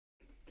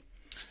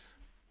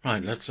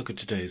Right, let's look at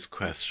today's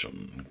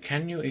question.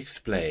 Can you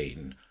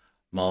explain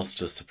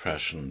master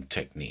suppression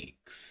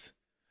techniques?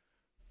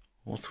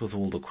 What's with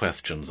all the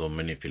questions on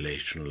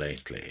manipulation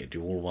lately? Do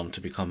you all want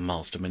to become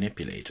master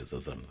manipulators or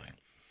something?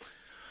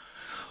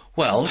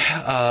 Well,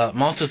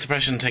 master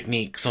suppression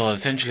techniques are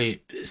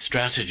essentially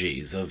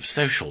strategies of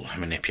social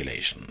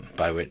manipulation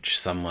by which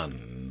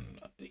someone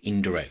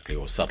indirectly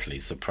or subtly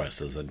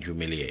suppresses and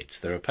humiliates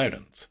their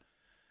opponents.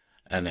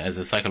 And as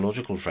a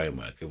psychological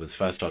framework, it was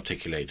first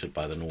articulated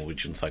by the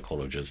Norwegian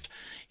psychologist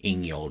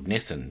Ingjald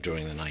Nissen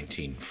during the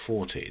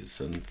 1940s.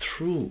 And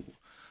through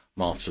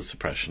master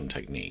suppression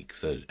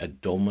techniques, a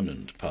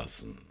dominant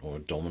person or a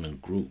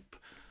dominant group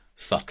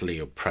subtly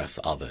oppress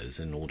others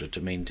in order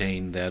to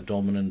maintain their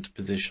dominant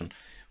position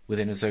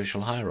within a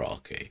social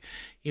hierarchy.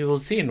 You will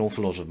see an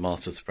awful lot of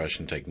master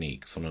suppression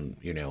techniques on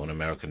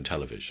American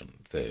television,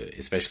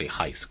 especially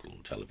high school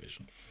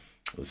television,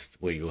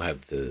 where you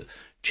have the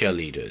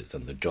cheerleaders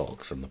and the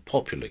jocks and the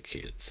popular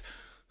kids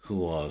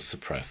who are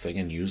suppressing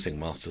and using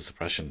master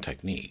suppression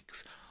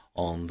techniques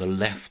on the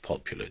less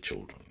popular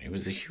children. It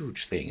was a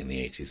huge thing in the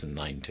 80s and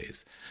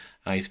 90s.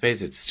 I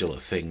suppose it's still a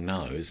thing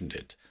now, isn't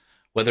it?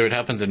 Whether it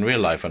happens in real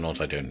life or not,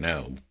 I don't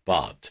know,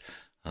 but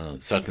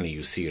certainly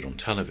you see it on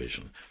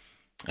television.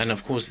 And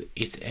of course,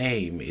 its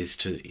aim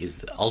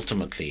is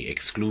ultimately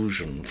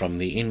exclusion from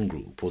the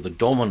in-group or the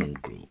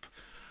dominant group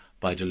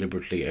by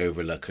deliberately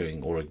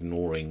overlooking or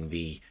ignoring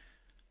the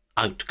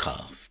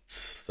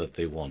outcasts that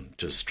they want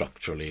to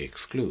structurally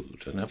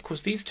exclude. And of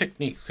course, these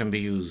techniques can be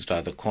used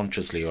either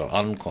consciously or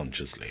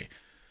unconsciously,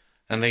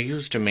 and they're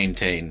used to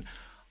maintain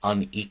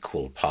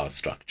unequal power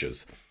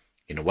structures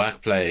in a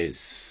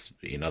workplace,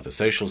 in other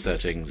social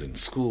settings, in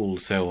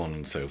schools, so on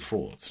and so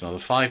forth. Now, the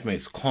five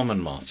most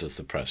common master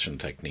suppression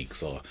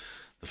techniques are,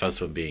 the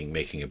first one being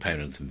making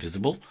opponents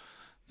invisible.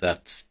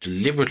 That's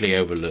deliberately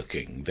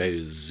overlooking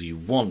those you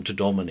want to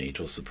dominate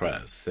or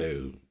suppress,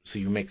 so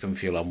you make them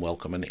feel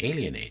unwelcome and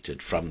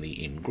alienated from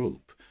the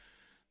in-group.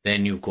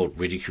 Then you've got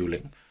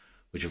ridiculing,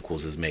 which of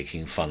course is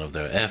making fun of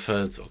their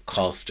efforts or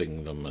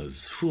casting them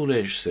as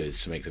foolish, so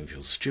as to make them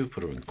feel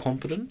stupid or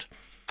incompetent.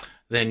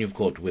 Then you've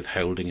got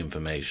withholding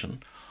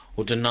information,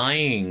 or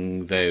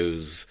denying their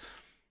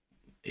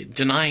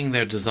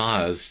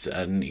desires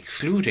and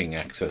excluding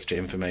access to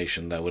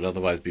information that would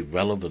otherwise be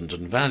relevant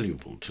and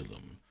valuable to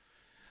them.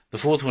 The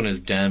fourth one is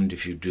damned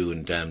if you do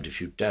and damned if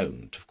you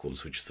don't, of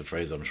course, which is a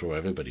phrase I'm sure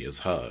everybody has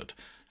heard.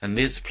 And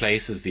this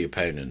places the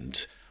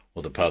opponent,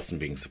 or the person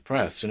being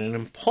suppressed, in an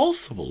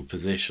impossible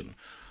position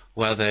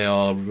where they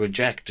are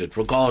rejected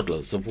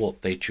regardless of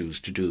what they choose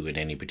to do in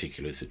any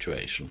particular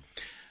situation.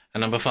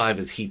 And number five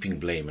is heaping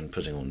blame and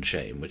putting on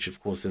shame, which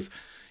of course is,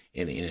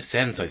 in a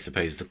sense, I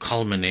suppose, the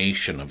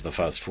culmination of the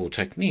first four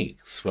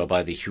techniques,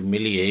 whereby the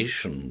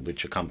humiliation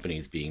which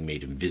accompanies being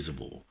made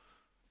invisible,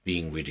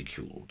 being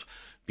ridiculed,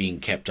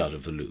 being kept out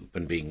of the loop,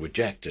 and being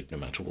rejected no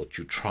matter what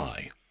you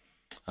try,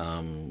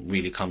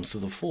 really comes to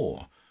the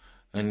fore.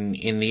 And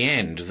in the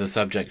end, the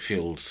subject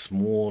feels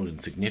small,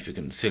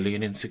 insignificant, silly,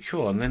 and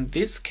insecure, and then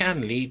this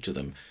can lead to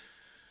them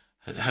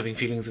having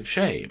feelings of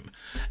shame,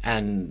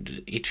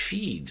 and it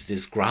feeds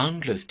this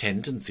groundless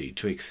tendency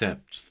to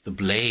accept the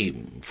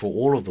blame for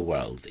all of the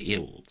world's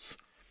ills.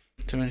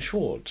 So in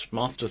short,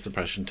 master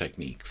suppression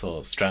techniques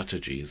are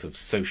strategies of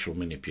social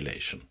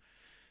manipulation,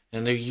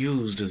 and they're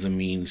used as a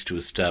means to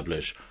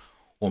establish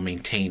or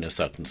maintain a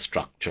certain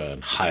structure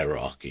and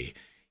hierarchy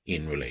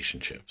in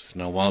relationships.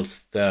 Now,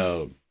 whilst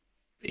there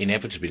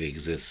inevitably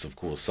exists, of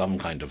course, some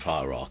kind of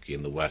hierarchy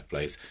in the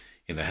workplace,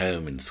 in the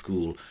home, in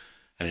school,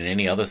 and in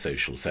any other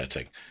social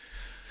setting,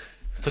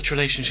 such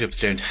relationships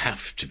don't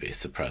have to be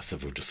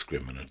suppressive or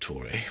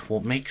discriminatory.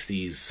 What makes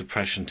these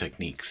suppression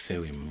techniques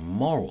so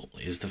immoral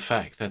is the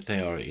fact that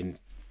they are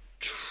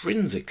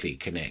intrinsically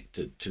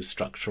connected to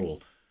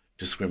structural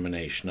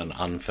discrimination and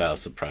unfair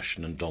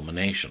suppression and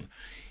domination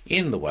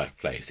in the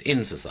workplace,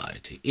 in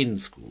society, in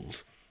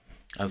schools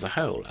as a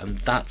whole. And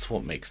that's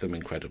what makes them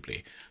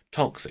incredibly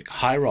toxic.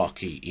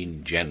 Hierarchy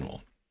in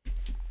general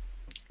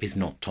is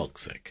not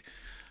toxic,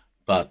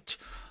 but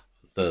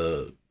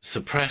the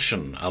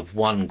suppression of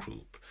one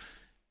group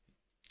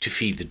to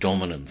feed the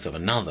dominance of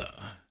another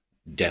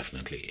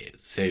definitely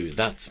is. So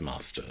that's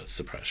master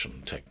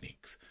suppression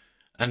techniques.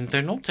 And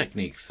they're not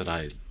techniques that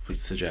I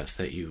would suggest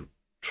that you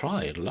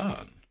try and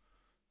learn.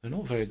 They're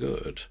not very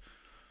good.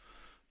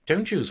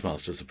 Don't use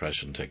master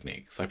suppression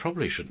techniques. I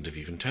probably shouldn't have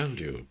even told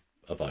you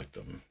about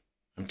them.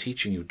 I'm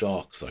teaching you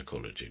dark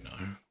psychology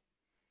now.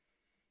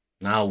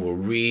 Now we're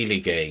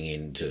really going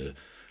into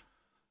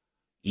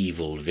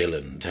evil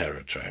villain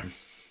territory.